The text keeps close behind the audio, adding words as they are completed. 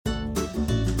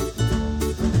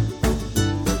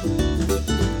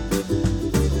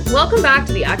Welcome back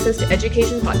to the Access to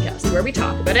Education podcast, where we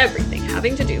talk about everything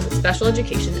having to do with special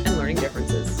education and learning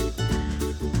differences.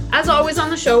 As always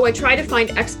on the show, I try to find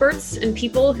experts and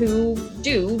people who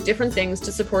do different things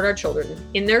to support our children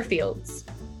in their fields.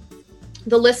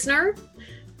 The listener,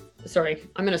 sorry,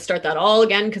 I'm going to start that all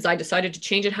again because I decided to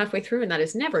change it halfway through, and that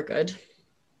is never good.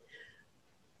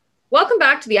 Welcome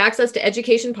back to the Access to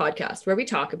Education podcast, where we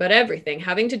talk about everything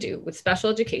having to do with special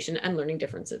education and learning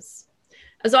differences.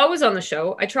 As always on the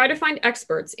show, I try to find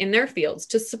experts in their fields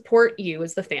to support you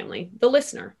as the family, the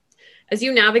listener, as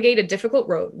you navigate a difficult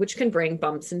road, which can bring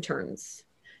bumps and turns.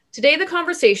 Today, the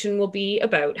conversation will be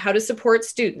about how to support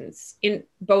students in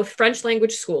both French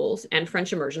language schools and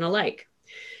French immersion alike.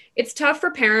 It's tough for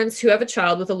parents who have a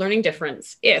child with a learning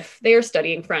difference if they are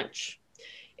studying French.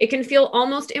 It can feel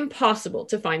almost impossible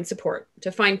to find support,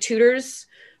 to find tutors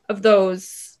of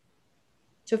those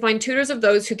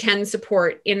who can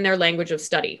support in their language of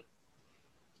study.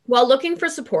 While looking for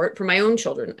support for my own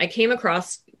children, I came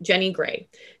across Jenny Gray,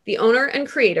 the owner and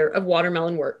creator of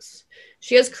Watermelon Works.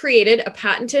 She has created a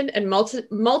patented and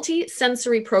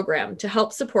multi-sensory program to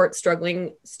help support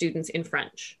struggling students in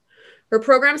French. Her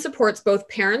program supports both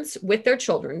parents with their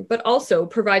children, but also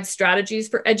provides strategies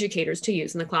for educators to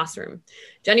use in the classroom.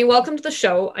 Jenny, welcome to the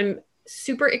show. I'm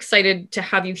super excited to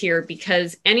have you here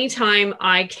because anytime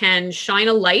I can shine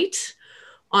a light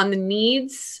on the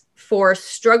needs for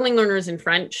struggling learners in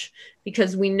French,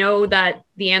 because we know that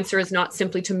the answer is not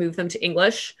simply to move them to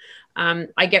English,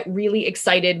 I get really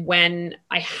excited when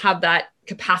I have that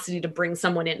capacity to bring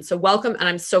someone in. So welcome, and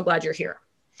I'm so glad you're here.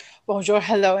 Bonjour,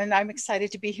 hello, and I'm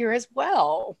excited to be here as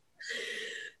well.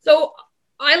 So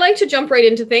I like to jump right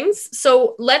into things.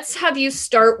 So let's have you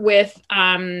start with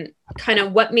kind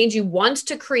of what made you want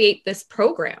to create this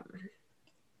program.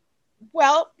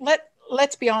 Well,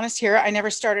 let's be honest here. I never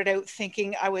started out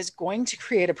thinking I was going to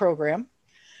create a program.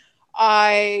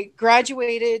 I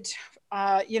graduated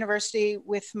university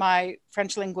with my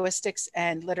French linguistics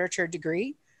and literature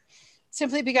degree,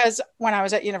 simply because when I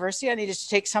was at university, I needed to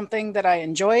take something that I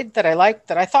enjoyed, that I liked,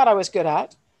 that I thought I was good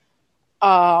at.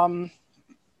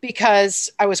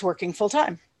 Because I was working full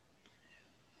time.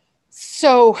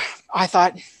 So I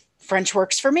thought French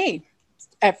works for me.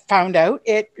 I found out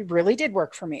it really did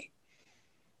work for me.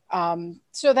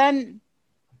 So then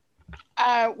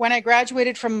when I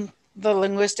graduated from the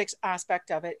linguistics aspect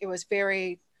of it, it was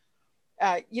very,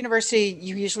 university,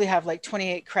 you usually have like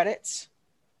 28 credits.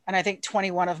 And I think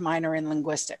 21 of mine are in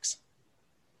linguistics.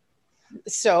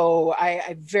 So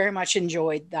I very much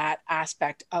enjoyed that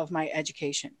aspect of my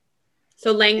education.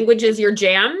 So language is your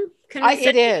jam?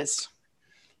 It is.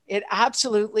 It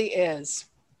absolutely is.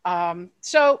 Wow,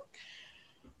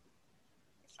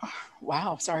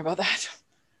 sorry about that.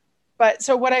 But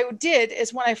so what I did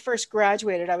is when I first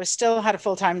graduated, I still had a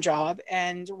full-time job.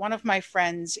 And one of my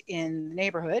friends in the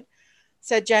neighborhood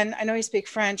said, Jen, I know you speak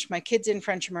French. My kid's in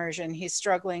French immersion. He's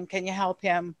struggling. Can you help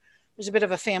him? There's a bit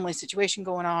of a family situation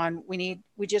going on. We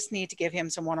just need to give him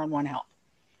some one-on-one help.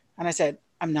 And I said,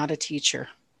 I'm not a teacher.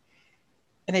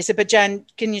 And they said, but Jen,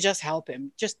 can you just help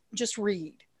him? Just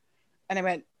read. And I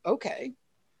went, okay.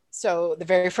 So the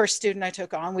very first student I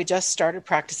took on, we just started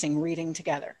practicing reading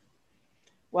together.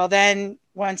 Well, then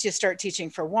once you start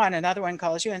teaching for one, another one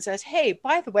calls you and says, hey,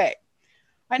 by the way,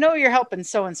 I know you're helping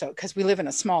so-and-so, because we live in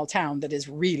a small town that is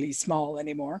really small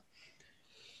anymore.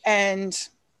 And,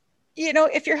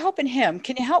 if you're helping him,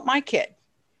 can you help my kid?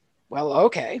 Well,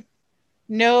 okay.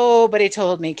 Nobody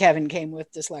told me Kevin came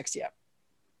with dyslexia.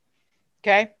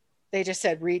 Okay. They just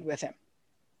said, read with him.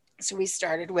 So we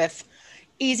started with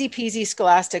easy peasy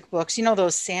scholastic books.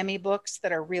 Those Sammy books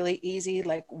that are really easy,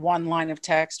 like one line of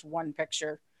text, one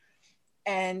picture.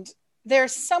 And they're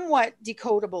somewhat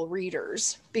decodable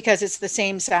readers because it's the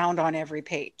same sound on every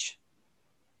page.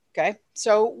 Okay.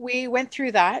 So we went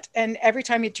through that. And every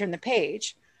time you turn the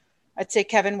page, I'd say,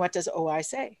 Kevin, what does OI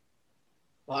say?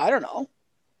 Well, I don't know.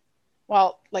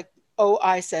 Well, like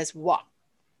OI says what?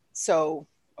 So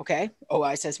okay.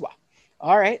 OI says, well,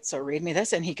 all right. So read me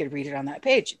this. And he could read it on that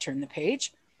page. Turn the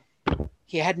page.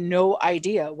 He had no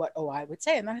idea what OI would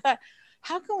say. And then I thought,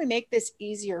 how can we make this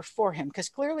easier for him? Because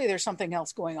clearly there's something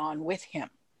else going on with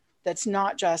him that's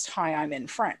not just, hi, I'm in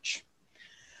French.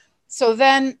 So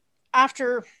then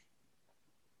after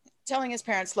telling his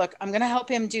parents, look, I'm going to help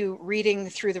him do reading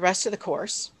through the rest of the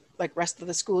course, like rest of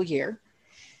the school year.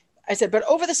 I said, but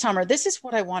over the summer, this is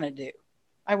what I want to do.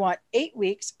 I want 8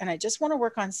 weeks and I just want to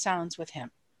work on sounds with him.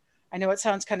 I know it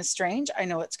sounds kind of strange. I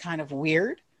know it's kind of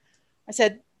weird. I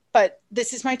said, but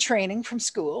this is my training from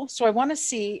school. So I want to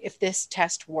see if this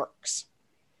test works.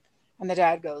 And the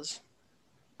dad goes,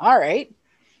 all right.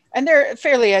 And they're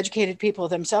fairly educated people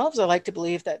themselves. I like to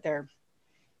believe that they're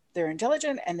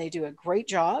intelligent and they do a great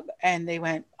job. And they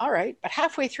went, all right. But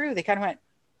halfway through, they kind of went,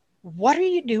 what are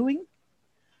you doing?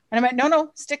 And I went,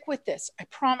 no, stick with this. I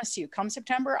promise you, come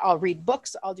September, I'll read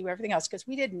books, I'll do everything else. Because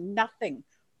we did nothing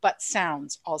but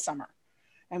sounds all summer.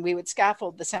 And we would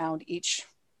scaffold the sound each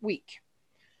week.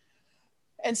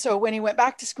 And so when he went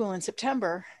back to school in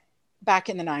September, back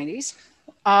in the 90s,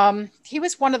 he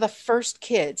was one of the first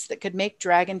kids that could make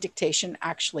dragon dictation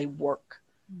actually work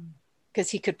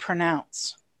because he could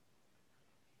pronounce.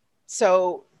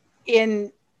 So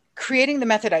in creating the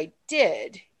method I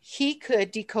did, he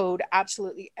could decode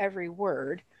absolutely every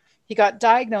word. He got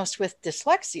diagnosed with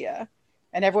dyslexia,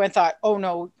 and everyone thought, oh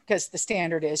no, because the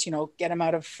standard is, get him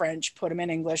out of French, put him in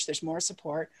English, there's more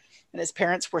support. And his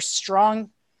parents were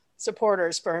strong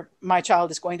supporters for my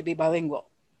child is going to be bilingual.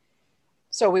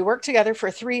 So we worked together for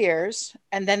 3 years,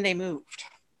 and then they moved.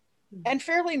 And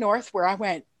fairly north, where I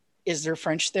went, is there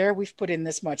French there? We've put in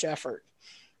this much effort.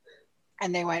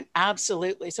 And they went,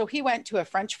 absolutely. So he went to a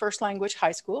French first language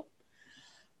high school.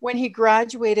 When he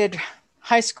graduated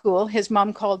high school, his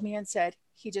mom called me and said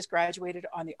he just graduated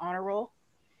on the honor roll.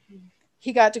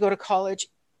 He got to go to college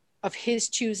of his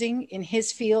choosing in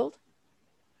his field.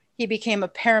 He became a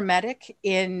paramedic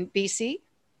in BC.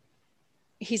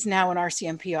 He's now an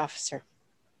RCMP officer.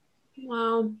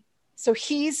 Wow. So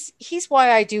he's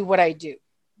why I do what I do.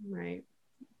 Right.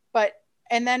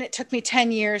 And then it took me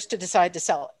 10 years to decide to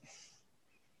sell it.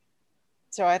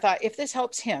 So I thought, if this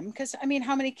helps him, because I mean,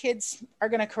 how many kids are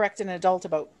going to correct an adult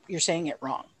about you're saying it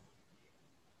wrong?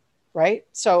 Right?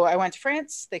 So I went to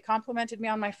France. They complimented me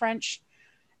on my French.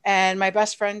 And my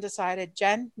best friend decided,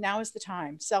 Jen, now is the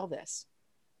time. Sell this.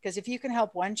 Because if you can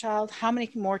help one child, how many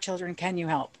more children can you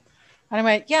help? And I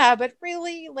went, yeah, but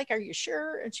really? Are you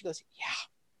sure? And she goes, yeah.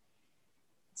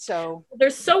 So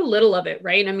there's so little of it,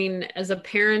 right? I mean, as a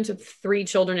parent of 3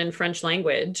 children in French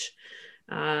language,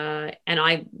 and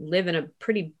I live in a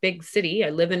pretty big city.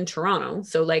 I live in Toronto.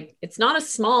 So it's not a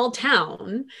small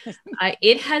town.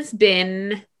 It has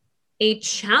been a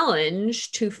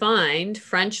challenge to find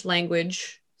French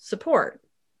language support.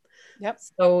 Yep.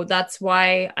 So that's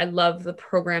why I love the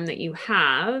program that you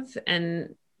have.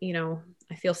 And,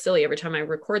 I feel silly every time I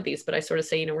record these, but I sort of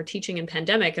say, we're teaching in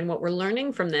pandemic. And what we're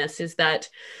learning from this is that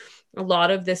a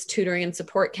lot of this tutoring and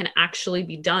support can actually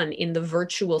be done in the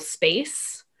virtual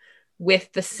space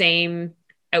with the same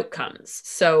outcomes.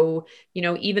 So,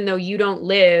 even though you don't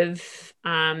live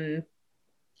in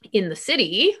the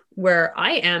city where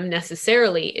I am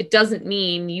necessarily, it doesn't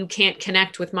mean you can't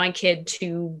connect with my kid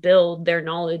to build their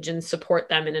knowledge and support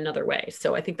them in another way.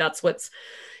 So I think that's what's,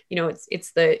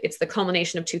 it's the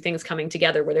culmination of 2 things coming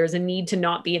together, where there's a need to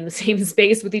not be in the same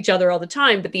space with each other all the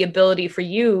time, but the ability for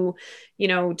you,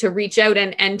 to reach out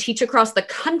and teach across the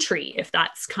country, if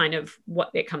that's kind of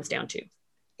what it comes down to.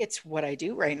 It's what I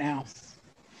do right now.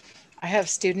 I have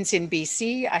students in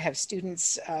BC. I have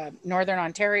students Northern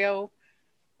Ontario.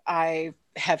 I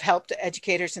have helped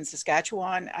educators in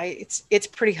Saskatchewan. It's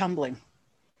pretty humbling.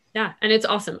 Yeah, and it's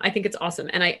awesome. I think it's awesome.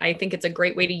 And I think it's a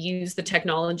great way to use the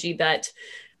technology that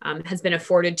has been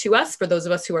afforded to us for those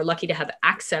of us who are lucky to have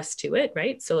access to it,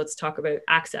 right? So let's talk about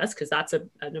access, because that's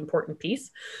an important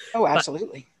piece. Oh,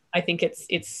 absolutely. But I think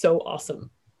it's so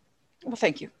awesome. Well,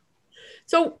 thank you.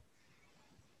 So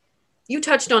you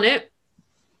touched on it,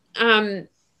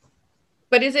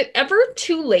 but is it ever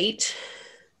too late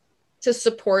to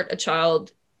support a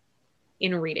child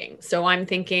in reading? So I'm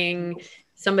thinking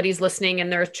somebody's listening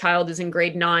and their child is in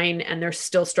grade 9 and they're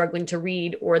still struggling to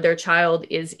read, or their child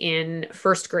is in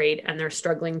 1st grade and they're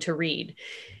struggling to read.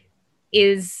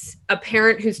 Is a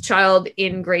parent whose child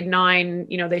in grade 9,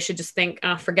 they should just think,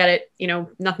 forget it,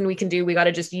 nothing we can do. We got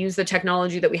to just use the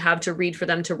technology that we have to read for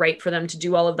them, to write for them, to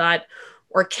do all of that?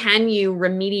 Or can you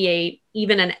remediate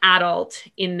even an adult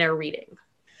in their reading?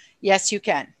 Yes, you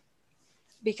can.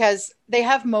 Because they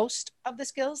have most of the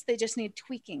skills. They just need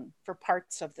tweaking for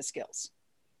parts of the skills,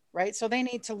 right? So they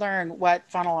need to learn what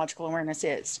phonological awareness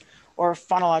is, or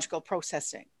phonological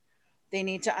processing. They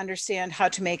need to understand how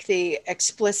to make the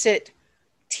explicit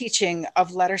teaching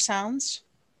of letter sounds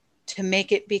to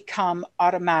make it become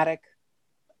automatic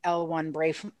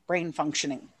L1 brain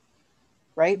functioning,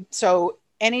 right? So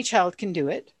any child can do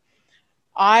it.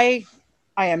 I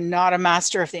am not a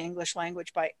master of the English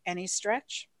language by any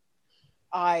stretch.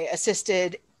 I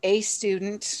assisted a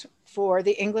student for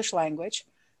the English language,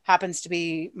 happens to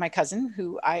be my cousin,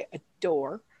 who I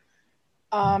adore.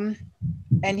 And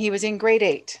he was in grade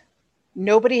 8.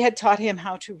 Nobody had taught him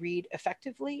how to read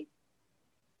effectively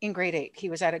in grade 8. He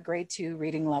was at a grade 2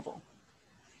 reading level.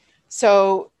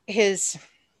 So his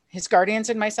guardians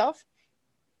and myself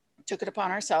took it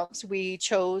upon ourselves. We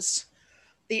chose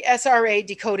the SRA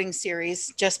decoding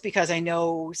series just because I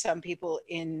know some people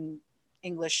in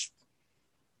English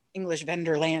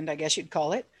vendor land, I guess you'd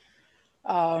call it,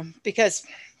 because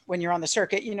when you're on the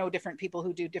circuit, you know different people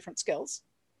who do different skills.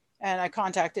 And I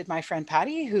contacted my friend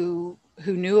Patty, who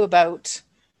knew about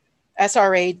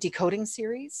SRA decoding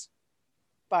series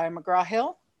by McGraw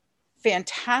Hill.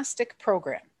 Fantastic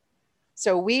program.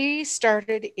 So we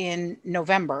started in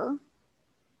November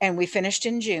and we finished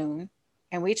in June,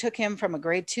 and we took him from a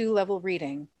grade 2 level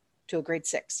reading to a grade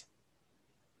 6.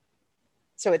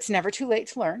 So it's never too late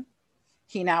to learn.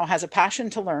 He now has a passion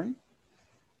to learn.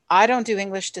 I don't do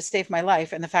English to save my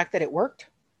life, and the fact that it worked,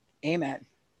 amen.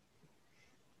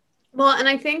 Well, and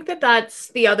I think that that's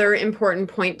the other important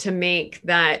point to make,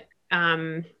 that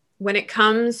when it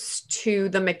comes to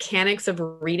the mechanics of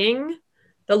reading,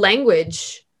 the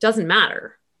language doesn't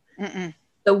matter. Mm-mm.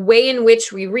 The way in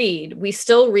which we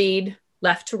still read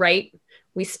left to right.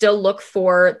 We still look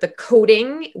for the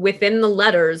coding within the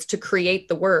letters to create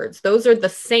the words. Those are the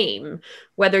same,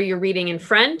 whether you're reading in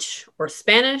French or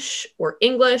Spanish or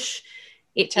English.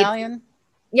 Italian.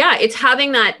 It's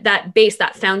having that base,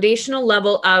 that foundational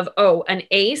level of, oh, an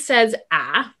A says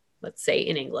ah, let's say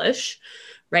in English,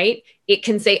 right? It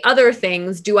can say other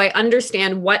things. Do I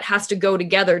understand what has to go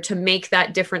together to make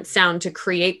that different sound to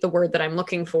create the word that I'm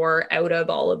looking for out of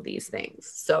all of these things?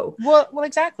 So, well,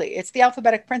 exactly. It's the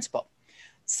alphabetic principle.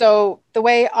 So the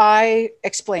way I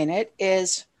explain it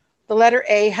is the letter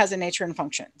A has a nature and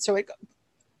function. So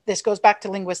this goes back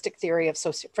to linguistic theory of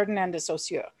Ferdinand de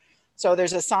Saussure. So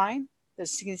there's a sign, the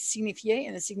signifié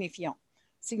and the signifiant.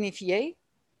 Signifié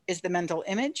is the mental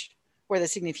image, where the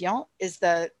signifiant is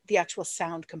the actual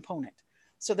sound component.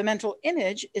 So the mental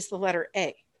image is the letter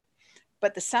A,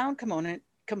 but the sound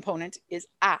component is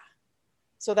A.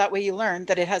 So that way you learn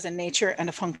that it has a nature and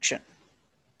a function.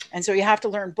 And so you have to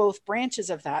learn both branches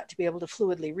of that to be able to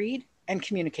fluidly read and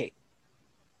communicate.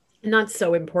 and that's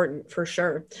so important for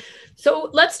sure. So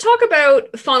let's talk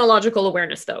about phonological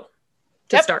awareness, though,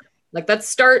 to start. Like, let's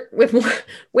start with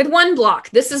one block.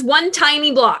 This is one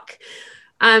tiny block.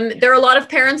 There are a lot of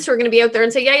parents who are going to be out there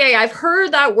and say, yeah, I've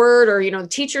heard that word, or, the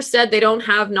teacher said they don't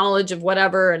have knowledge of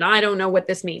whatever, and I don't know what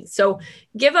this means. So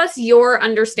give us your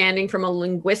understanding from a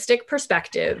linguistic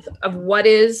perspective of what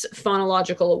is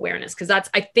phonological awareness, because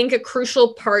that's, I think, a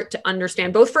crucial part to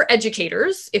understand, both for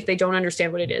educators, if they don't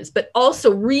understand what it is, but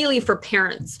also really for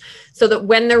parents, so that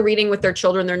when they're reading with their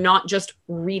children, they're not just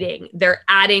reading, they're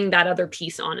adding that other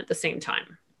piece on at the same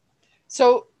time.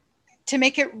 So to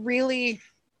make it really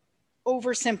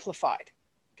oversimplified,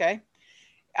 okay,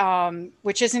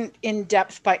 which isn't in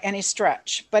depth by any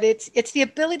stretch, but it's the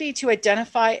ability to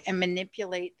identify and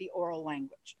manipulate the oral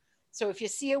language. So if you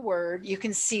see a word, you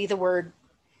can see the word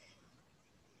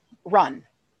run,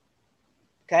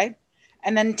 okay,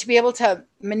 and then to be able to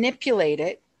manipulate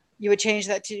it, you would change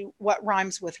that to what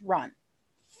rhymes with run,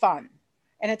 fun,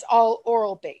 and it's all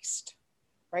oral based,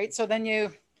 right? So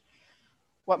then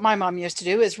what my mom used to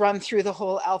do is run through the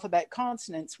whole alphabet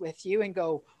consonants with you and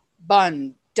go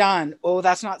bun, done. Oh,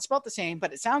 that's not spelled the same,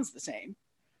 but it sounds the same.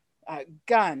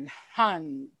 Gun,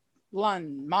 hun,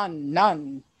 lun, mun,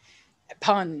 nun,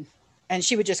 pun. And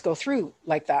she would just go through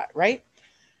like that, right?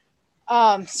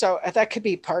 So that could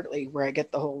be partly where I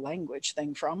get the whole language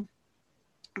thing from.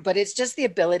 But it's just the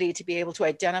ability to be able to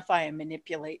identify and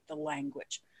manipulate the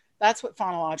language. That's what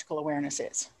phonological awareness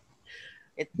is.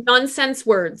 Nonsense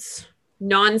words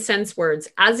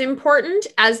as important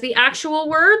as the actual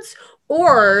words,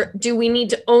 or do we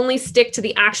need to only stick to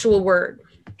the actual word?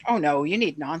 Oh no, you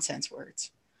need nonsense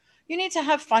words. You need to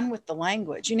have fun with the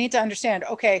language. You need to understand,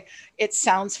 okay, it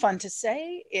sounds fun to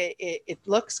say, it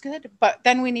looks good, but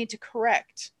then we need to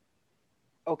correct.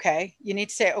 Okay, you need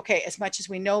to say, okay, as much as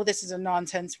we know this is a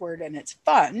nonsense word and it's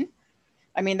fun,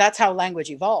 I mean, that's how language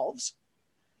evolves,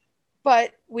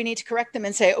 but we need to correct them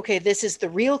and say, okay, this is the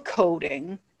real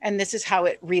coding and this is how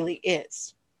it really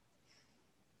is.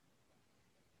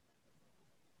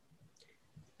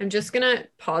 I'm just going to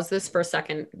pause this for a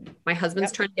second. My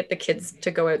husband's trying to get the kids to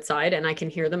go outside and I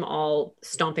can hear them all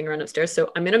stomping around upstairs.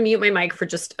 So I'm going to mute my mic for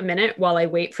just a minute while I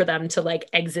wait for them to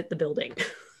exit the building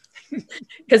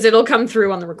because it'll come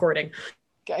through on the recording.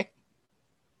 Okay.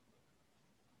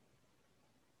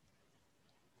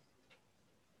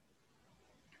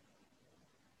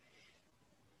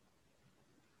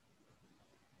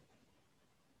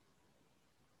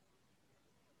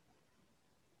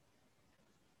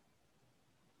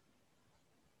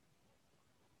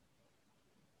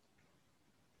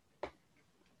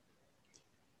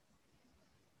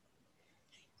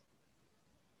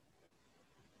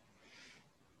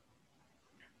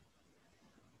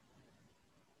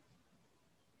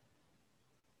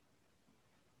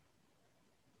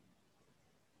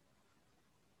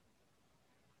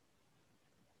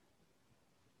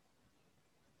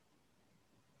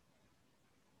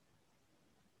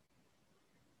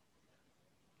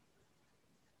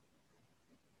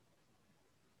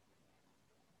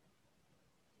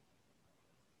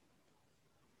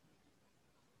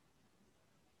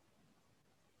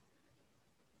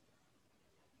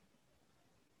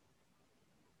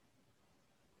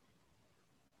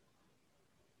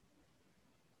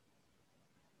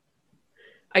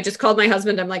 I just called my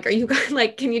husband. I'm like, are you guys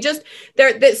like, can you just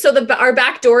our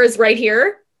back door is right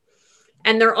here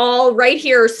and they're all right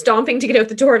here stomping to get out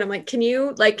the door. And I'm like, can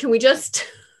we just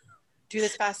do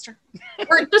this faster?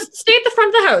 Or just stay at the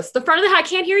front of the house. I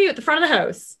can't hear you at the front of the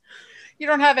house. You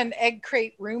don't have an egg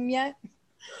crate room yet?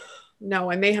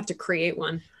 No, I may have to create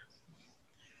one.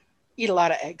 Eat a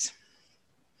lot of eggs.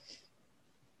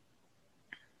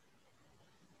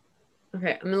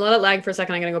 Okay, I'm gonna let it lag for a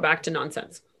second. I'm gonna go back to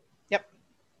nonsense. Yep.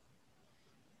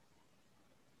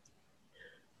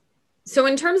 So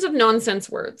in terms of nonsense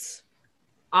words,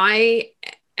 I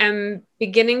am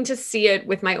beginning to see it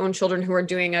with my own children who are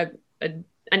doing an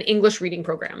English reading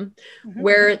program,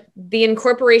 where the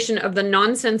incorporation of the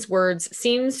nonsense words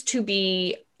seems to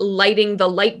be lighting the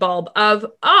light bulb of,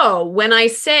 oh, when I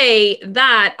say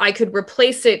that, I could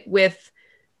replace it with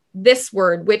this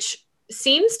word, which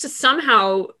seems to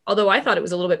somehow, although I thought it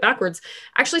was a little bit backwards,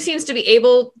 actually seems to be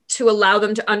able to allow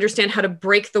them to understand how to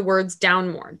break the words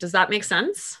down more. Does that make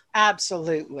sense?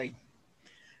 Absolutely.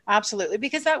 Absolutely.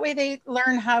 Because that way they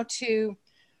learn how to,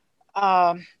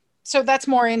 so that's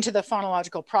more into the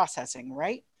phonological processing,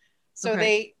 right? So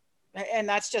and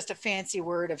that's just a fancy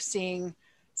word of seeing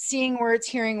words,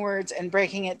 hearing words, and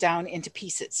breaking it down into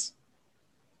pieces,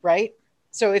 right?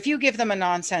 So if you give them a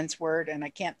nonsense word, and I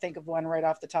can't think of one right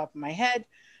off the top of my head,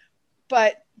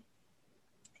 but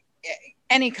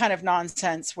any kind of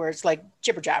nonsense words like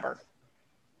jibber jabber,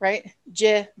 right?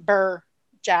 Jibber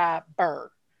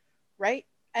jabber, right?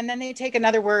 And then they take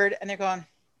another word and they're going,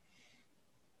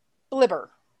 blibber.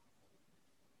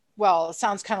 Well, it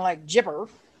sounds kind of like gibber.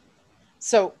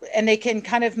 So, and they can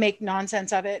kind of make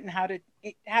nonsense of it and how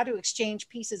to exchange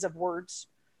pieces of words.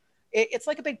 It's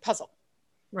like a big puzzle.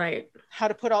 Right. How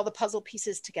to put all the puzzle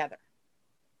pieces together.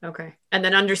 Okay. And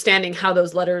then understanding how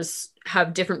those letters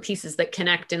have different pieces that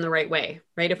connect in the right way,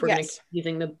 right? If we're going to keep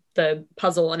using the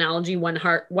puzzle analogy, one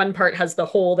part has the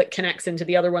hole that connects into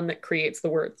the other one that creates the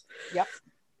words. Yep.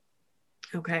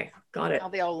 Okay. Got it. How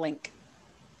they all link.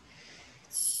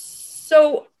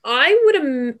 So I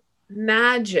would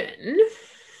imagine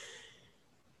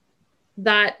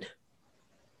that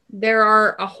there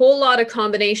are a whole lot of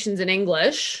combinations in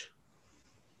English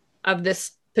of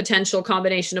this potential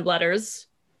combination of letters,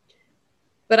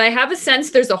 but I have a sense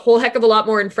there's a whole heck of a lot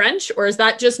more in French, or is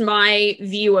that just my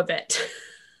view of it?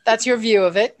 That's your view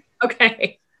of it.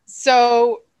 Okay.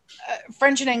 So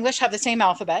French and English have the same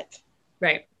alphabet.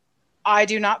 Right. I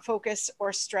do not focus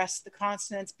or stress the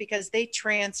consonants because they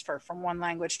transfer from one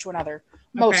language to another,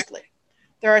 mostly.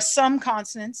 There are some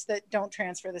consonants that don't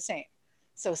transfer the same.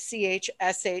 So CH,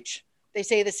 SH, they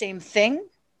say the same thing,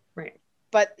 right,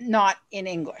 but not in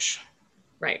English.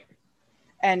 Right.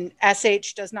 And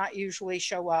SH does not usually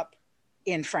show up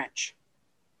in French.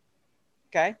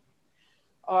 Okay.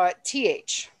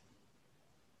 TH.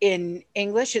 In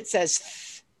English, it says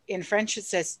th. In French, it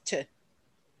says t.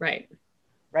 Right.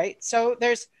 Right. So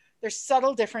there's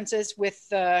subtle differences with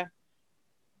the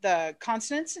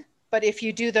consonants, but if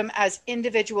you do them as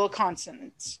individual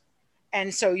consonants,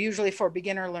 and so usually for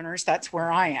beginner learners, that's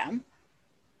where I am,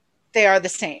 they are the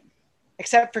same,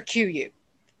 except for QU.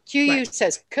 QU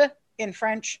says k in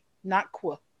French, not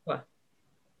qu.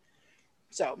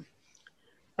 So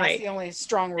that's the only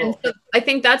strong rule. So I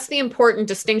think that's the important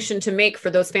distinction to make for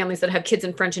those families that have kids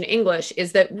in French and English,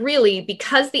 is that really,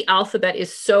 because the alphabet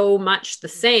is so much the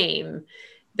same,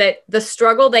 that the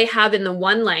struggle they have in the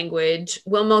one language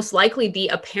will most likely be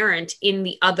apparent in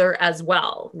the other as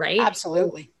well, right?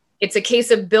 Absolutely. It's a case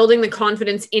of building the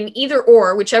confidence in either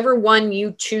or, whichever one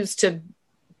you choose to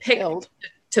pick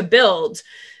to build,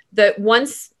 that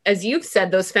once, as you've said,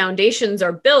 those foundations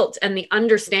are built and the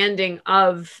understanding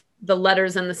of the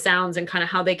letters and the sounds and kind of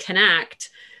how they connect,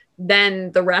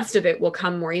 then the rest of it will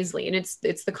come more easily. And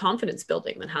it's the confidence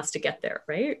building that has to get there,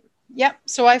 right? Yep.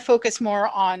 So I focus more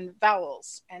on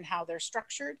vowels and how they're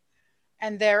structured.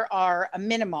 And there are a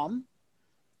minimum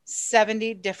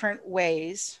 70 different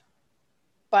ways,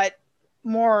 but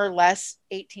more or less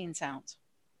 18 sounds.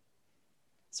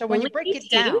 So when you break 18? It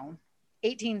down,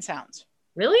 18 sounds.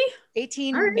 Really?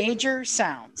 18 major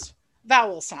sounds,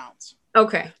 vowel sounds.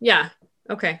 Okay. Yeah.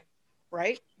 Okay.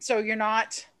 Right. So I'm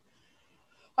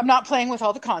not playing with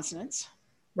all the consonants.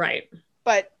 Right.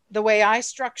 But the way I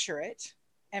structure it,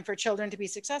 and for children to be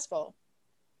successful,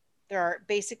 there are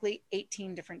basically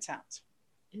 18 different sounds.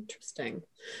 Interesting.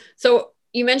 So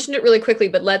you mentioned it really quickly,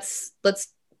 but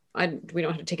we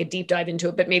don't have to take a deep dive into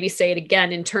it, but maybe say it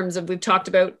again in terms of, we've talked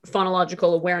about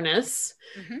phonological awareness,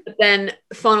 but then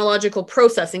phonological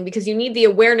processing, because you need the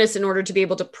awareness in order to be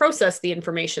able to process the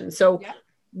information. So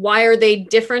why are they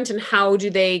different and how do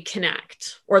they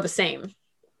connect, or the same?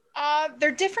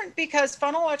 They're different because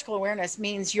phonological awareness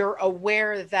means you're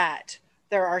aware that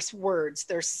there are words,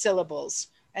 there's syllables,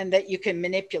 and that you can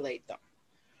manipulate them.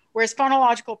 Whereas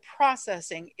phonological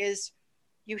processing is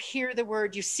you hear the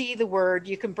word, you see the word,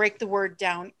 you can break the word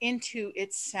down into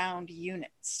its sound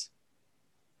units,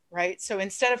 right? So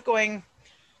instead of going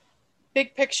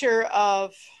big picture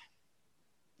of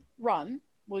run,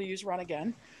 we'll use run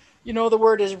again. You know, the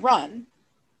word is run.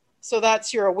 So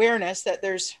that's your awareness that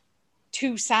there's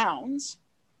two sounds,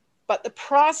 but the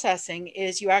processing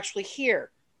is you actually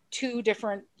hear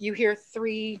you hear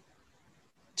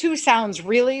two sounds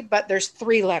really, but there's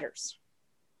three letters,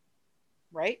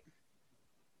 right?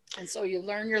 And so you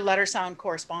learn your letter sound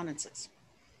correspondences.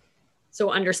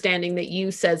 So understanding that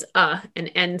U says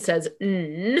and N says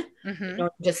n,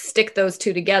 just stick those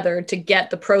two together to get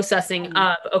the processing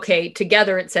of, okay,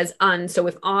 together it says un. So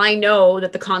if I know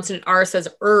that the consonant R says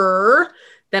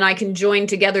then I can join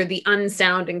together the un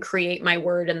sound and create my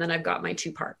word. And then I've got my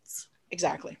two parts.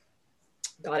 Exactly.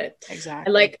 Got it.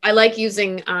 Exactly. I like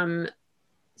using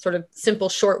sort of simple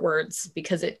short words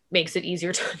because it makes it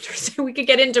easier to understand. We could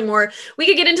get into like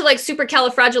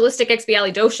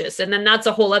supercalifragilisticexpialidocious, and then that's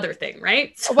a whole other thing,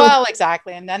 right? So, well,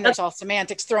 exactly. And then there's all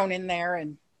semantics thrown in there,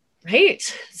 and right.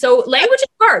 So language is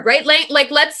hard, right?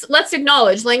 Like let's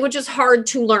acknowledge language is hard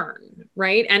to learn,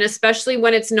 right? And especially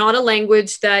when it's not a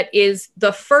language that is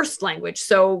the first language.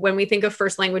 So when we think of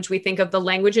first language, we think of the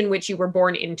language in which you were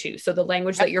born into. So the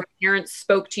language that your parents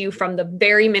spoke to you from the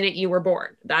very minute you were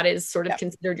born, that is sort of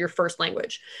considered your first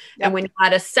language. And when you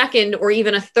add a second or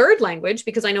even a third language,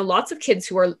 because I know lots of kids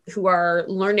who are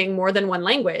learning more than one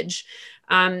language,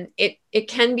 it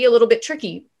can be a little bit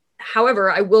tricky. However,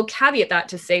 I will caveat that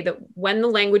to say that when the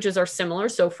languages are similar,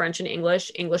 so French and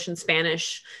English, English and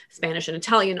Spanish, Spanish and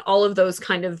Italian, all of those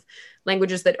kind of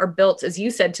languages that are built, as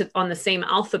you said, on the same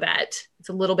alphabet, it's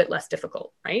a little bit less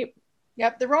difficult, right?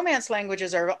 Yep. The Romance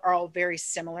languages are all very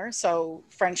similar. So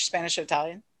French, Spanish,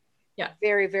 Italian. Yeah.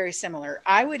 Very, very similar.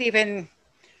 I would even,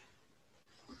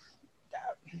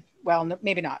 well,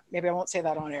 maybe not. Maybe I won't say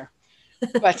that on air.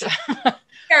 But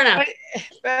fair enough.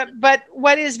 But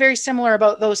what is very similar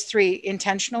about those three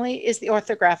intentionally is the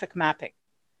orthographic mapping.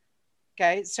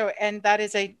 Okay. So, and that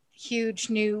is a huge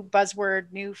new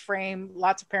buzzword, new frame.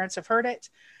 Lots of parents have heard it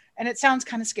and it sounds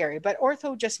kind of scary, but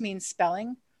ortho just means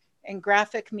spelling and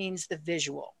graphic means the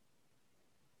visual,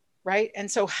 right? And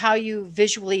so how you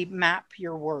visually map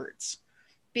your words,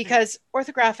 because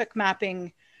orthographic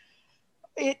mapping,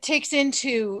 it takes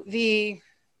into the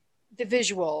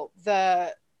visual,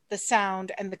 the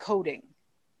sound and the coding,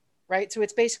 right? So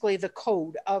it's basically the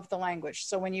code of the language.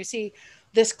 So when you see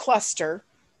this cluster,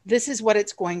 this is what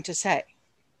it's going to say,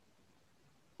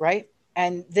 right?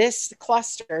 And this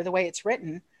cluster, the way it's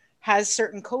written, has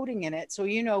certain coding in it. So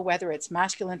you know whether it's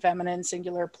masculine, feminine,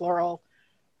 singular, plural,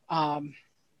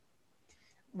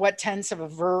 what tense of a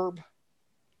verb.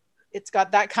 It's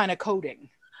got that kind of coding.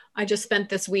 I just spent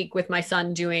this week with my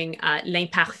son doing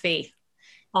l'imparfait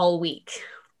all week.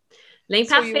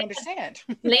 So you understand.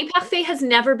 L'imparfait has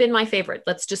never been my favorite.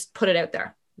 Let's just put it out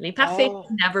there. L'imparfait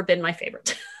has never been my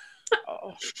favorite.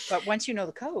 But once you know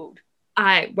the code.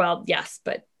 Well, yes,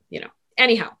 but you know,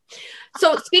 anyhow.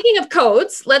 So speaking of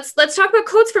codes, let's talk about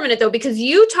codes for a minute though, because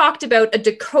you talked about a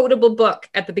decodable book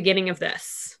at the beginning of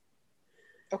this.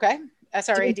 Okay.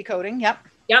 SRA decoding. Yep.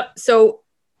 So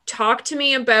talk to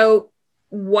me about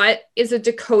what is a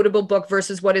decodable book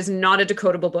versus what is not a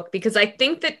decodable book, because I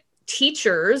think that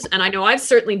teachers, and I know I've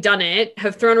certainly done it,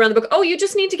 have thrown around the book, oh, you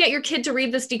just need to get your kid to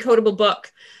read this decodable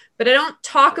book. But I don't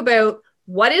talk about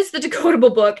what is the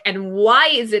decodable book and why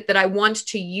is it that I want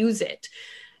to use it.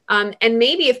 And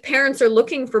maybe if parents are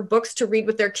looking for books to read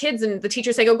with their kids and the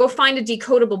teacher's saying, oh, go find a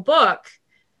decodable book,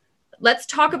 let's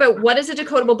talk about what is a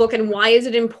decodable book and why is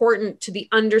it important to the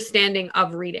understanding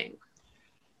of reading.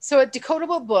 So a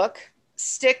decodable book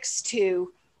sticks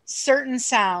to certain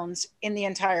sounds in the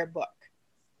entire book,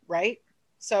 right?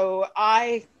 So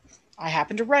I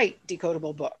happen to write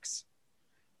decodable books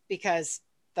because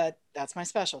that's my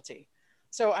specialty.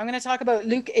 So I'm going to talk about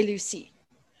Luc et Lucie.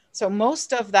 So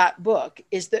most of that book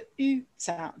is the U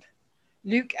sound.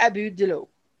 Luc a bu de l'eau.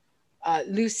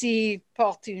 Lucie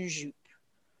porte une jupe.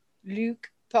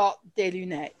 Luc porte des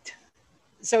lunettes.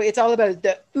 So it's all about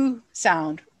the U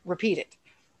sound repeated.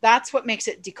 That's what makes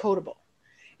it decodable.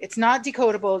 It's not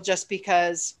decodable just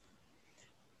because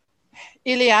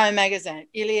il y a un magasin,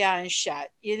 il y a un chat,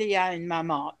 il y a une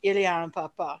maman, il y a un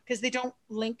papa, because they don't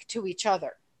link to each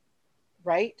other,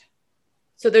 right?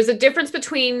 So there's a difference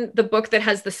between the book that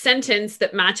has the sentence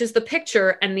that matches the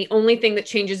picture and the only thing that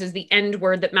changes is the end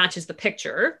word that matches the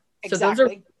picture.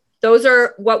 Exactly. Those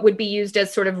are what would be used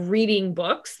as sort of reading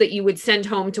books that you would send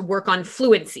home to work on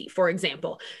fluency, for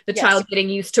example, the child getting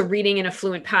used to reading in a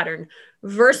fluent pattern,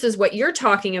 versus what you're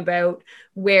talking about,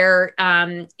 where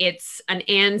it's an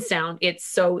and sound. It's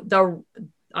so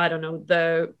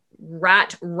the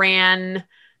rat ran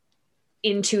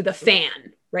into the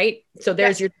fan, right? So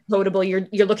there's your decodable,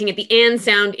 you're looking at the and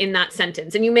sound in that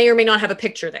sentence, and you may or may not have a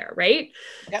picture there, right?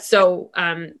 Yep. So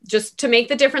just to make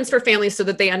the difference for families so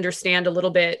that they understand a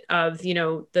little bit of, you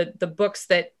know, the books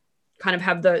that kind of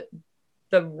have the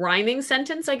rhyming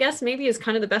sentence, I guess maybe is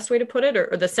kind of the best way to put it,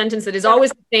 or the sentence that is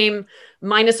always the same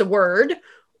minus a word,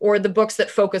 or the books that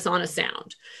focus on a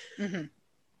sound. Mm-hmm.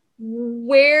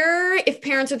 Where, if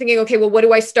parents are thinking, okay, well, what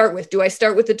do I start with? Do I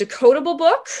start with the decodable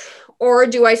book, or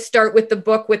do I start with the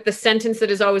book with the sentence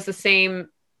that is always the same,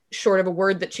 short of a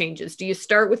word that changes? Do you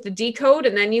start with the decode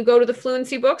and then you go to the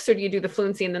fluency books, or do you do the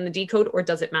fluency and then the decode, or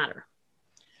does it matter?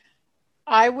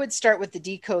 I would start with the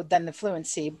decode, then the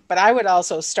fluency, but I would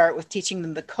also start with teaching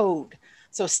them the code.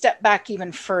 So step back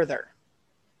even further.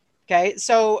 Okay.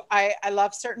 So I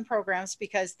love certain programs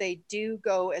because they do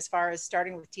go as far as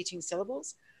starting with teaching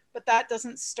syllables, but that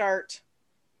doesn't start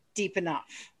deep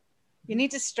enough. You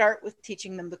need to start with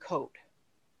teaching them the code,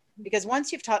 because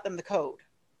once you've taught them the code,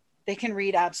 they can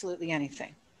read absolutely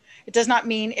anything. It does not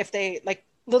mean if they, like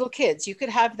little kids, you could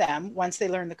have them, once they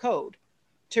learn the code,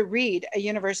 to read a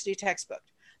university textbook.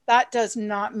 That does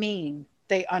not mean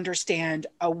they understand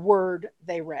a word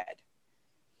they read,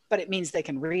 but it means they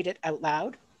can read it out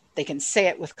loud. They can say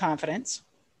it with confidence,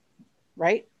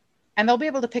 right? And they'll be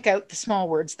able to pick out the small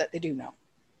words that they do know.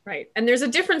 Right. And there's a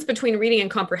difference between reading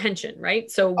and comprehension, right?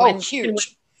 So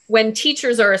huge. When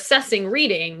teachers are assessing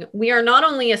reading, we are not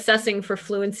only assessing for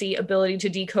fluency, ability to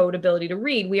decode, ability to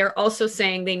read, we are also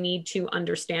saying they need to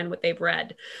understand what they've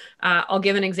read. I'll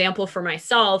give an example for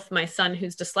myself. My son,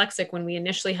 who's dyslexic, when we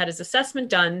initially had his assessment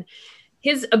done,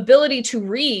 his ability to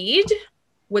read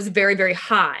was very, very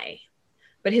high,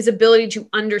 but his ability to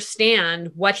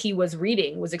understand what he was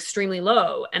reading was extremely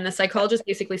low. And the psychologist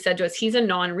basically said to us, he's a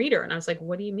non-reader. And I was like,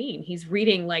 what do you mean? He's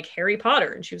reading like Harry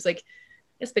Potter. And she was like,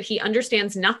 yes, but he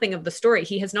understands nothing of the story.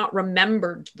 He has not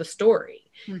remembered the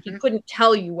story. Mm-hmm. He couldn't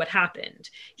tell you what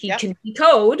happened. He can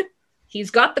decode.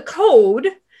 He's got the code,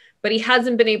 but he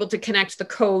hasn't been able to connect the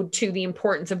code to the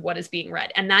importance of what is being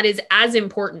read. And that is as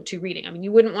important to reading. I mean,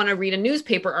 you wouldn't want to read a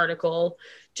newspaper article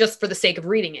just for the sake of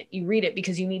reading it. You read it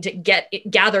because you need to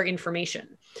gather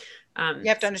information. You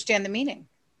have to understand the meaning.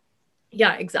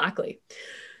 Yeah, exactly.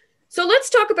 So let's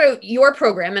talk about your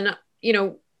program. And, you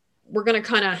know, we're going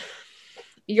to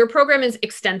your program is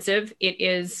extensive. It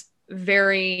is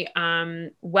very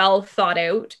well thought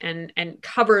out and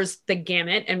covers the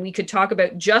gamut. And we could talk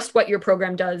about just what your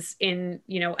program does in,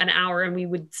 you know, an hour, and we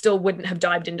wouldn't have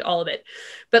dived into all of it.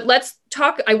 But let's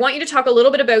talk. I want you to talk a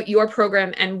little bit about your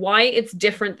program and why it's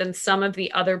different than some of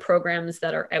the other programs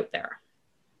that are out there.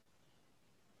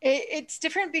 It's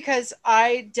different because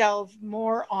I delve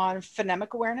more on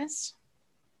phonemic awareness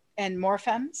and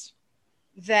morphemes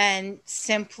than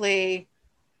simply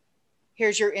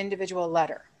here's your individual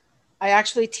letter. I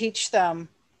actually teach them,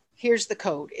 here's the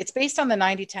code. It's based on the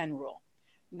 90-10 rule.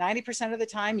 90% of the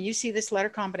time you see this letter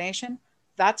combination,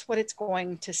 that's what it's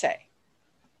going to say.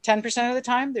 10% of the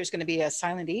time, there's going to be a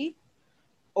silent E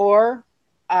or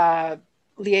a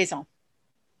liaison,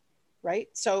 right?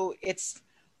 So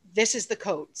this is the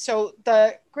code. So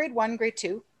the grade 1, grade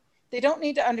 2, they don't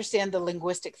need to understand the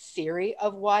linguistic theory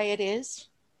of why it is.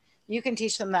 You can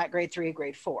teach them that grade 3,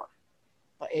 grade 4.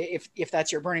 If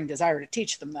that's your burning desire to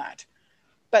teach them that.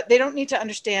 But they don't need to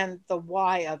understand the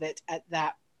why of it at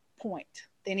that point.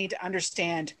 They need to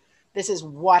understand this is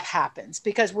what happens,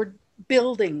 because we're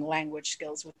building language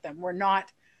skills with them. We're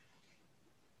not,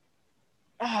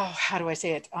 how do I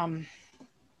say it?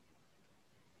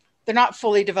 They're not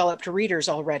fully developed readers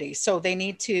already. So they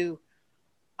need to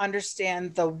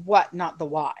understand the what, not the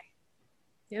why.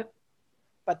 Yep.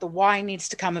 But the why needs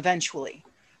to come eventually.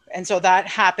 And so that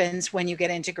happens when you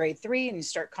get into grade 3 and you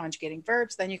start conjugating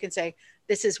verbs. Then you can say,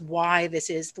 this is why this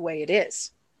is the way it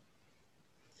is.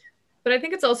 But I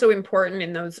think it's also important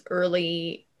in those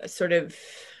early sort of,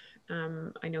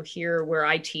 I know here where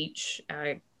I teach,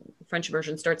 French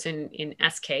immersion starts in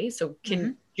SK. So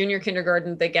junior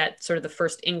kindergarten, they get sort of the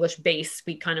first English base.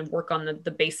 We kind of work on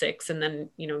the basics and then,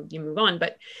 you know, you move on.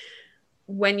 But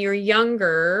when you're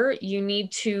younger, you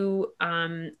need to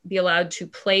be allowed to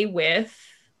play with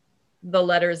the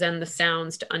letters and the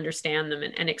sounds to understand them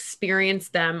and experience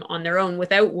them on their own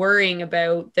without worrying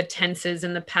about the tenses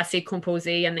and the passé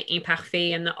composé and the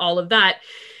imparfait and all of that.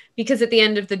 Because at the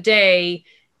end of the day,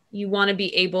 you want to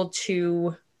be able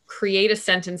to create a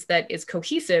sentence that is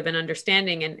cohesive and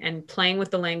understanding and playing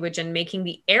with the language and making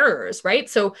the errors, right?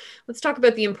 So let's talk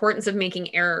about the importance of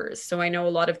making errors. So I know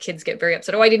a lot of kids get very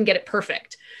upset. Oh, I didn't get it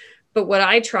perfect. But what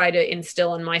I try to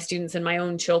instill in my students and my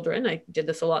own children, I did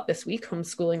this a lot this week,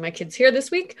 homeschooling my kids here this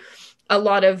week, a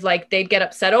lot of like, they'd get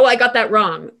upset. Oh, I got that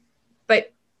wrong.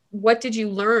 But what did you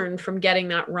learn from getting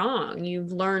that wrong?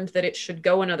 You've learned that it should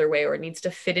go another way, or it needs to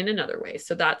fit in another way.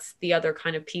 So that's the other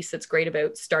kind of piece that's great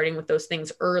about starting with those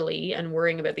things early and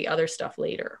worrying about the other stuff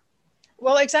later.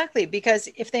 Well, exactly. Because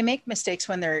if they make mistakes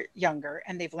when they're younger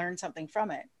and they've learned something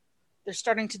from it, they're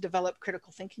starting to develop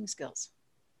critical thinking skills.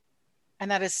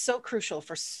 And that is so crucial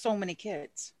for so many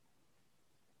kids.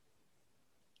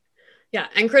 Yeah.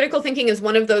 And critical thinking is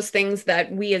one of those things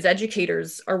that we as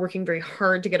educators are working very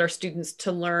hard to get our students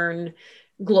to learn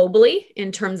globally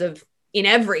in terms of in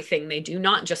everything they do,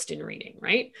 not just in reading,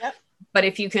 right? Yep. But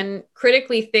if you can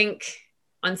critically think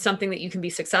on something that you can be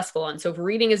successful on. So if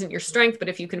reading isn't your strength, but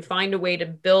if you can find a way to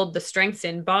build the strengths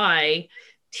in by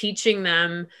teaching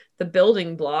them the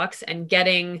building blocks and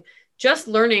just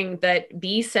learning that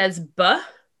B says "b"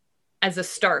 as a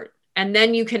start. And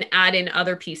then you can add in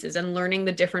other pieces and learning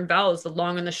the different vowels, the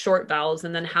long and the short vowels,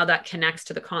 and then how that connects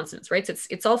to the consonants, right? So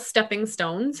it's all stepping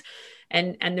stones.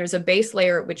 And there's a base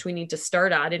layer at which we need to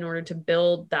start at in order to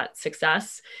build that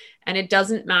success. And it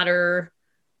doesn't matter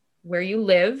where you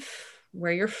live,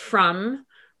 where you're from,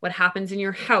 what happens in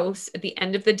your house. At the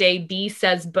end of the day, B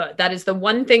says "b." That is the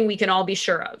one thing we can all be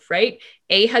sure of, right?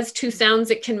 A has two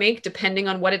sounds it can make depending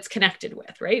on what it's connected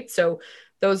with, right? So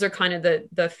those are kind of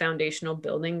the foundational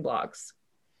building blocks.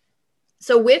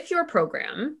 So with your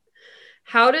program,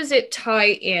 how does it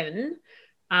tie in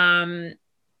the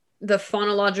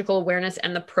phonological awareness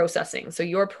and the processing? So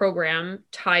your program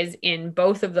ties in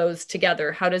both of those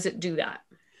together. How does it do that?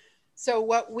 So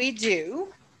what we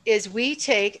do is we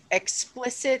take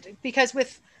explicit, because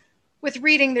with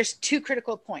reading, there's two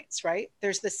critical points, right?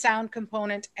 There's the sound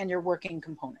component and your working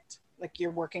component, like your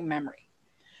working memory.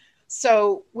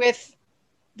 So with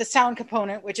the sound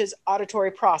component, which is auditory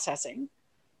processing,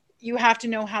 you have to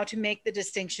know how to make the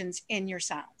distinctions in your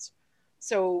sounds.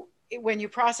 So when you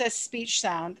process speech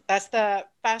sound, that's the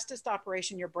fastest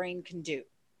operation your brain can do.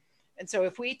 And so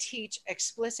if we teach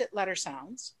explicit letter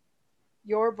sounds,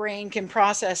 your brain can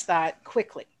process that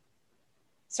quickly.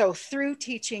 So through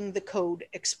teaching the code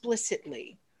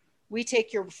explicitly, we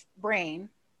take your brain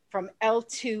from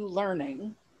L2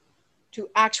 learning to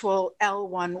actual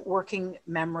L1 working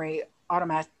memory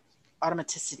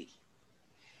automaticity,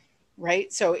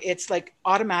 right? So it's like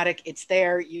automatic, it's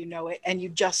there, you know it, and you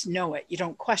just know it. You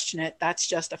don't question it. That's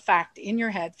just a fact in your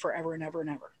head forever and ever and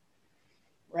ever,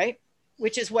 right?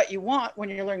 Which is what you want when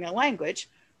you're learning a language.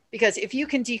 Because if you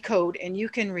can decode and you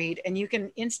can read and you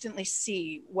can instantly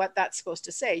see what that's supposed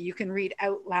to say, you can read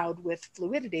out loud with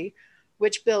fluidity,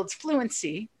 which builds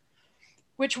fluency,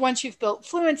 which once you've built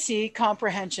fluency,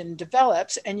 comprehension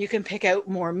develops and you can pick out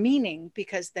more meaning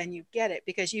because then you get it.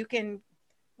 Because you can,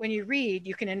 when you read,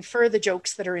 you can infer the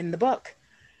jokes that are in the book.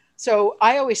 So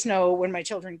I always know when my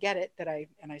children get it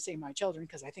and I say my children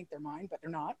because I think they're mine, but they're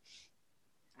not.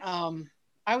 I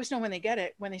always know when they get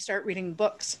it, when they start reading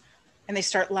books. And they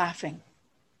start laughing,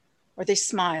 or they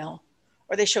smile,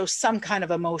 or they show some kind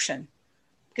of emotion,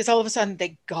 because all of a sudden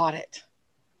they got it.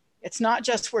 It's not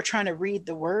just we're trying to read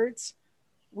the words,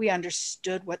 we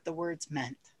understood what the words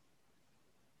meant.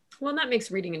 Well, that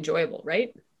makes reading enjoyable,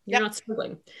 right? You're Yep. not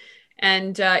struggling.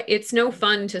 And it's no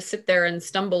fun to sit there and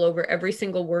stumble over every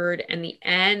single word and the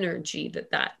energy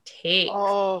that takes.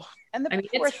 Oh, and the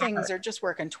poor it's things hard. are just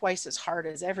working twice as hard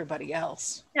as everybody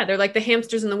else. Yeah, they're like the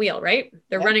hamsters in the wheel, right?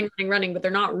 They're Yep. running, but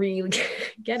they're not really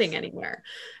getting anywhere.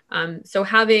 So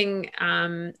having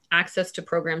access to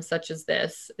programs such as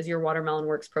this, as your Watermelon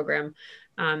Works program,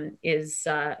 is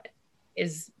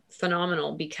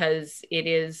phenomenal, because it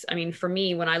is, I mean, for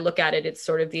me, when I look at it, it's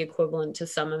sort of the equivalent to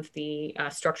some of the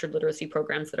structured literacy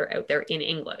programs that are out there in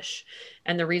English.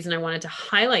 And the reason I wanted to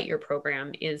highlight your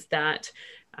program is that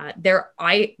there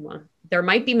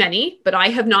might be many, but I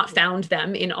have not found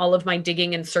them in all of my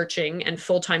digging and searching and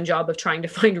full-time job of trying to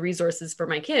find resources for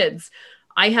my kids.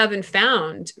 I haven't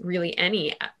found really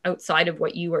any outside of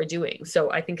what you are doing.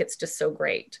 So I think it's just so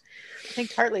great. I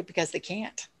think partly because they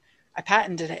can't. I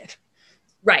patented it.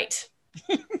 Right.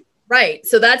 Right.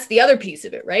 So that's the other piece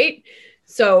of it, right?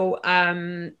 So,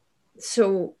 I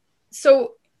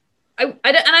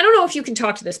don't know if you can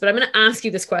talk to this, but I'm going to ask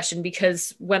you this question,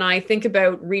 because when I think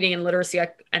about reading and literacy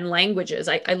and languages,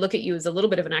 I look at you as a little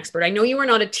bit of an expert. I know you are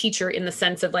not a teacher in the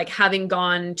sense of like having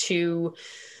gone to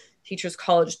teacher's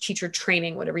college, teacher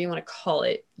training, whatever you want to call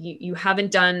it. You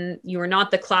haven't done, you are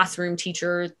not the classroom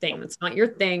teacher thing. That's not your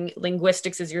thing.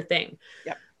 Linguistics is your thing.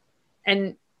 Yep.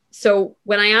 And so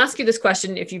when I ask you this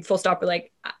question, if you full stop, are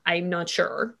like, I'm not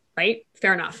sure, right?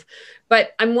 Fair enough.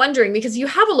 But I'm wondering, because you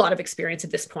have a lot of experience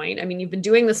at this point. I mean, you've been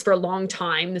doing this for a long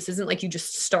time. This isn't like you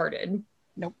just started.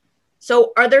 Nope.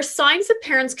 So are there signs that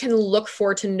parents can look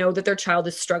for to know that their child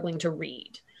is struggling to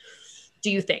read?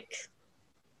 Do you think?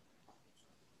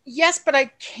 Yes, but I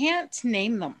can't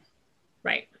name them.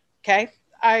 Right. Okay.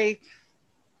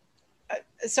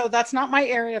 So that's not my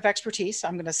area of expertise.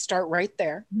 I'm going to start right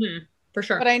there. Mm-hmm. For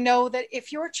sure. But I know that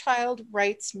if your child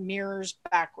writes mirrors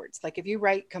backwards, like if you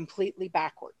write completely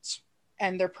backwards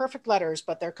and they're perfect letters,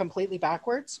 but they're completely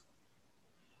backwards,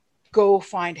 go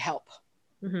find help.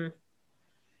 Mm-hmm.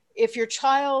 If your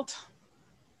child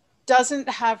doesn't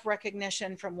have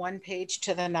recognition from one page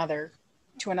to another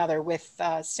with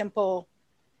simple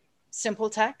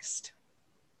text,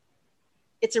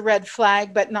 it's a red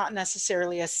flag, but not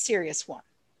necessarily a serious one.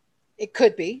 It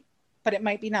could be, but it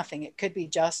might be nothing. It could be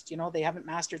just, they haven't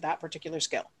mastered that particular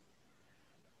skill.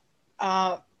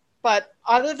 But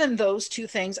other than those two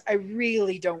things, I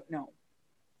really don't know.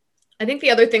 I think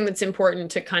the other thing that's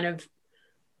important to kind of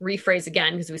rephrase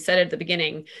again, because we said it at the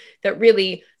beginning, that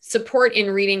really support in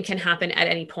reading can happen at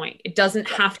any point. It doesn't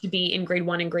have to be in grade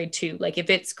 1 and grade 2. Like if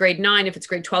it's grade 9, if it's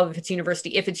grade 12, if it's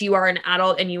university, if it's you are an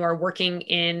adult and you are working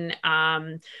in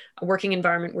a working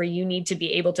environment where you need to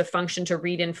be able to function to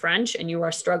read in French and you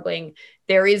are struggling,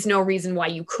 there is no reason why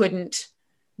you couldn't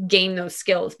gain those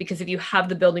skills, because if you have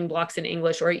the building blocks in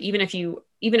English, or even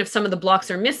if some of the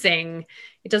blocks are missing,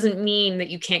 it doesn't mean that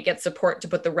you can't get support to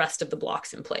put the rest of the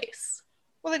blocks in place.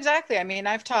 Well, exactly. I mean,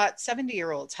 I've taught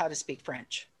 70-year-olds how to speak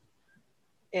French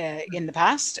in the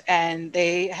past, and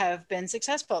they have been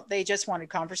successful. They just wanted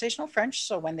conversational French.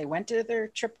 So when they went to their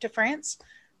trip to France,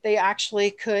 they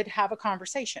actually could have a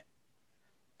conversation.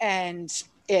 And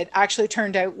it actually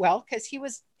turned out well, because he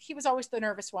was always the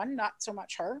nervous one, not so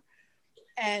much her.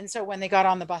 And so when they got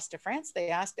on the bus to France, they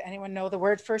asked, anyone know the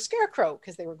word for scarecrow?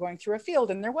 Because they were going through a field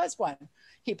and there was one.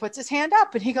 He puts his hand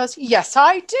up and he goes, yes,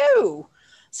 I do.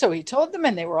 So he told them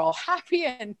and they were all happy.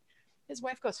 And his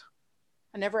wife goes,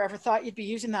 I never ever thought you'd be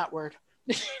using that word.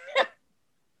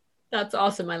 That's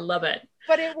awesome. I love it.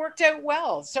 But it worked out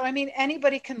well. So, I mean,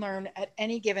 anybody can learn at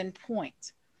any given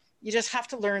point. You just have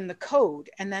to learn the code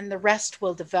and then the rest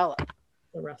will develop.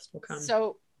 The rest will come.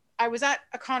 So I was at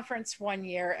a conference one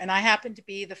year and I happened to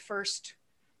be the first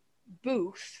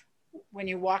booth when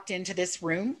you walked into this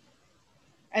room.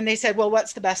 And they said, well,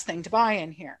 what's the best thing to buy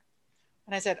in here?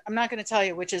 And I said, I'm not going to tell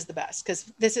you which is the best,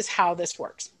 because this is how this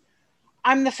works.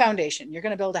 I'm the foundation. You're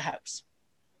going to build a house.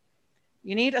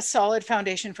 You need a solid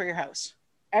foundation for your house.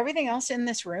 Everything else in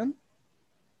this room,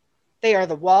 they are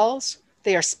the walls.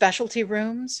 They are specialty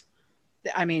rooms.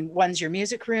 I mean, one's your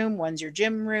music room, one's your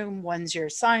gym room, one's your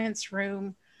science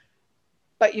room.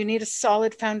 But you need a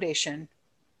solid foundation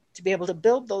to be able to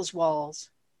build those walls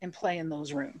and play in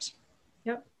those rooms.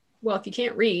 Yep. Well, if you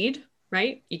can't read,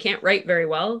 right? You can't write very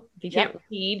well. If you can't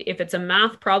read, if it's a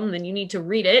math problem, then you need to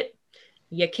read it.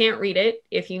 You can't read it.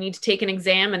 If you need to take an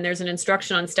exam and there's an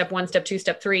instruction on step 1, step 2,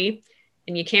 step 3,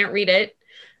 and you can't read it.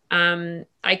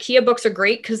 IKEA books are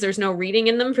great because there's no reading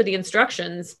in them for the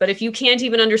instructions. But if you can't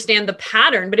even understand the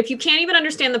pattern,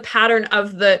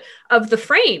 of the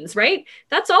frames, right?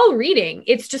 That's all reading.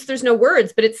 It's just, there's no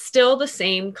words, but it's still the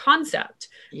same concept.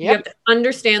 Yep. You have to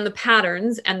understand the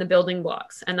patterns and the building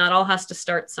blocks, and that all has to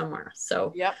start somewhere.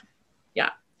 So, yeah.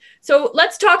 So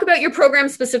let's talk about your program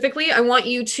specifically. I want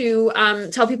you to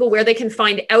tell people where they can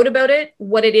find out about it,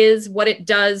 what it is, what it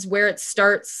does, where it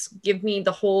starts. Give me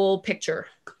the whole picture.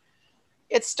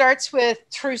 It starts with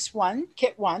Truce 1,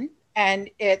 Kit 1,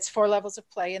 and it's 4 levels of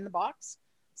play in the box.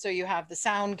 So you have the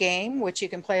sound game, which you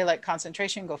can play like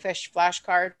concentration, go fish,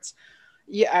 flashcards.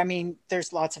 Yeah, I mean,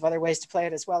 there's lots of other ways to play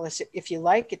it as well, if you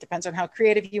like. It depends on how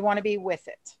creative you want to be with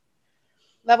it.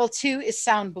 Level 2 is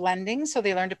sound blending. So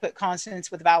they learn to put consonants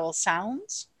with vowel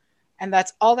sounds. And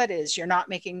that's all that is. You're not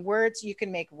making words. You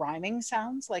can make rhyming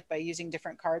sounds, like by using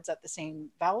different cards at the same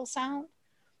vowel sound.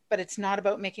 But it's not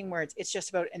about making words. It's just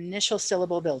about initial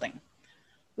syllable building.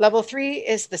 Level 3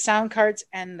 is the sound cards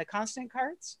and the consonant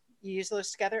cards. You use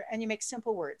those together and you make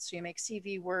simple words. So you make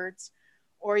CV words,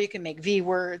 or you can make V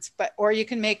words, or you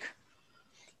can make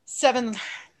seven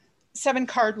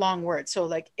card long words. So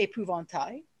like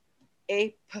épouvantail,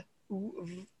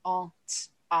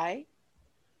 épouvantail.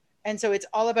 And so it's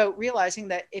all about realizing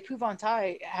that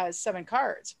épouvantail has 7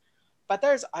 cards, but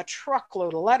there's a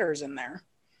truckload of letters in there.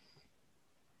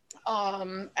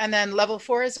 And then level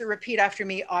 4 is a repeat after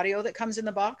me audio that comes in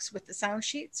the box with the sound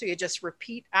sheet. So you just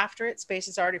repeat after it. Space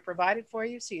is already provided for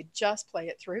you. So you just play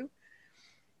it through.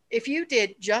 If you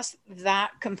did just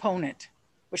that component,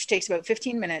 which takes about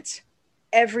 15 minutes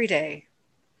every day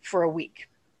for a week,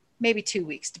 maybe 2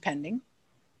 weeks, depending,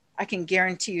 I can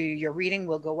guarantee you your reading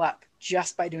will go up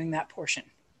just by doing that portion.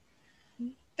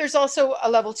 There's also a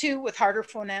level 2 with harder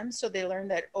phonemes. So they learn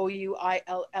that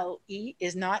O-U-I-L-L-E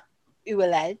is not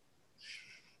ULL.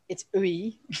 It's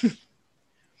UI.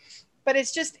 But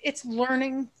it's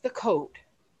learning the code.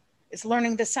 It's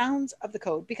learning the sounds of the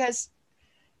code, because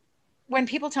when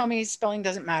people tell me spelling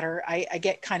doesn't matter, I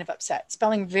get kind of upset.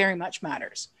 Spelling very much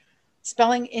matters.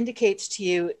 Spelling indicates to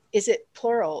you, is it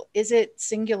plural? Is it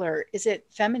singular? Is it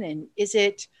feminine? Is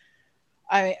it,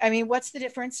 I mean, what's the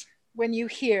difference when you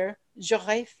hear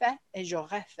j'aurais fait et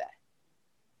j'aurais fait?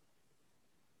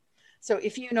 So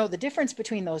if you know the difference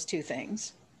between those two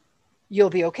things, you'll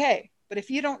be okay. But if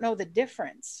you don't know the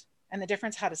difference and the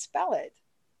difference how to spell it,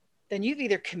 then you've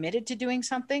either committed to doing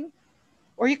something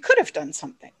or you could have done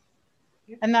something.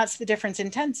 And that's the difference in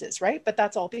tenses, right? But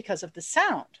that's all because of the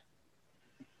sound.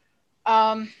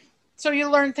 So you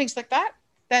learn things like that.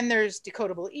 Then there's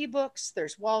decodable ebooks,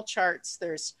 there's wall charts,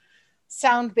 there's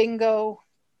sound bingo,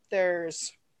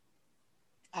 there's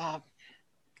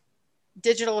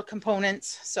digital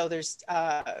components. So there's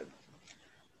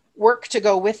work to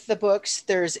go with the books.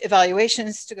 There's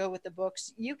evaluations to go with the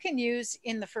books. You can use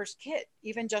in the first kit,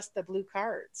 even just the blue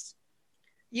cards.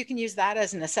 You can use that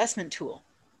as an assessment tool.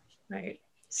 Right.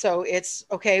 So it's,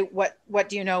 okay, what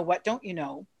do you know? What don't you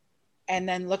know? And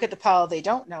then look at the pile they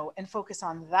don't know and focus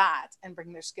on that and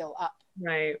bring their skill up.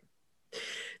 Right.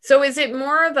 So is it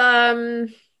more of a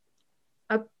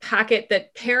packet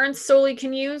that parents solely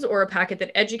can use, or a packet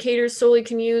that educators solely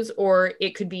can use, or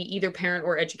it could be either parent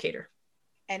or educator?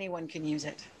 Anyone can use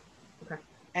it. Okay.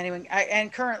 Anyone.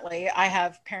 And currently I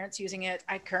have parents using it.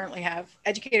 I currently have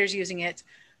educators using it.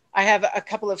 I have a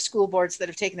couple of school boards that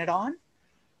have taken it on,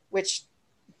 which,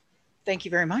 thank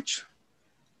you very much.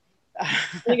 I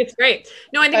think it's great.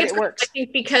 No, I think it works. I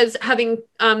think because having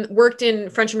worked in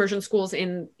French immersion schools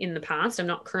in the past, I'm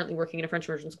not currently working in a French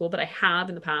immersion school, but I have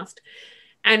in the past.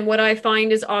 And what I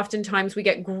find is oftentimes we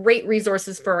get great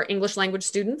resources for our English language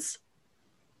students.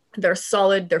 They're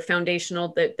solid, they're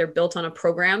foundational, they're built on a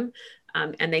program,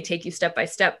 and they take you step by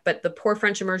step. But the poor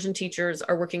French immersion teachers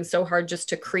are working so hard just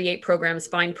to create programs,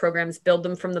 find programs, build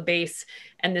them from the base.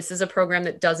 And this is a program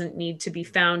that doesn't need to be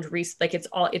found. Like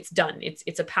it's done.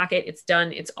 It's a packet. It's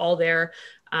done. It's all there.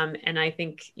 And I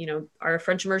think, our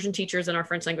French immersion teachers and our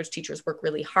French language teachers work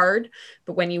really hard.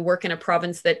 But when you work in a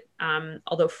province that,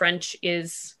 although French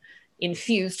is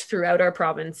infused throughout our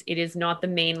province, it is not the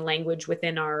main language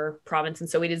within our province. And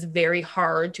so it is very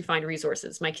hard to find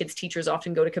resources. My kids' teachers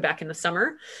often go to Quebec in the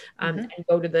summer and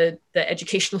go to the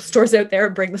educational stores out there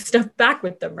and bring the stuff back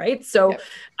with them. Right. So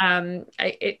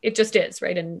it just is.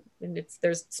 Right. And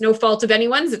it's no fault of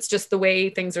anyone's. It's just the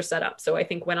way things are set up. So I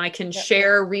think when I can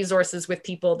share resources with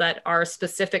people that are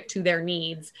specific to their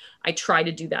needs, I try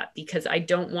to do that, because I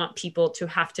don't want people to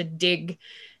have to dig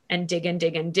and dig and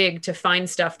dig and dig to find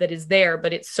stuff that is there,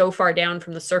 but it's so far down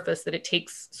from the surface that it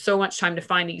takes so much time to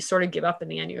find that you sort of give up in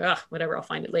the end. You're, whatever, I'll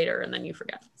find it later. And then you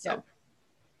forget.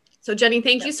 So Jenny,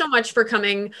 thank you so much for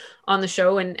coming on the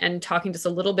show and talking to us a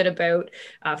little bit about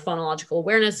phonological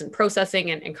awareness and processing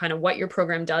and kind of what your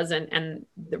program does, and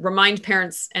remind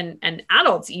parents and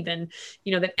adults even,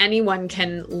 that anyone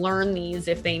can learn these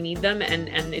if they need them,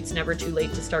 and it's never too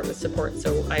late to start with support.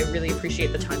 So I really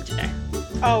appreciate the time today.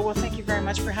 Oh, well, thank you very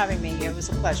much for having me. It was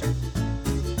a pleasure.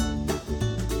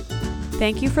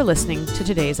 Thank you for listening to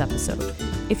today's episode.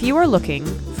 If you are looking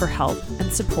for help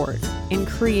and support in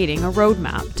creating a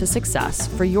roadmap to success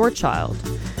for your child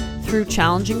through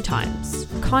challenging times,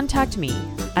 contact me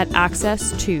at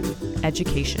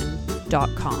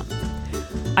access2education.com.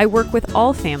 I work with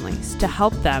all families to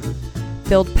help them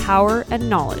build power and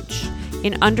knowledge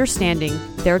in understanding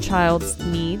their child's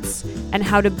needs and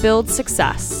how to build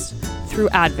success through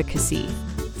advocacy.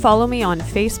 Follow me on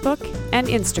Facebook and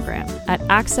Instagram at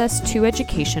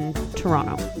Access2Education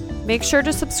Toronto. Make sure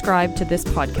to subscribe to this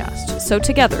podcast so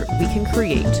together we can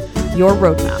create your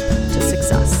roadmap to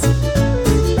success.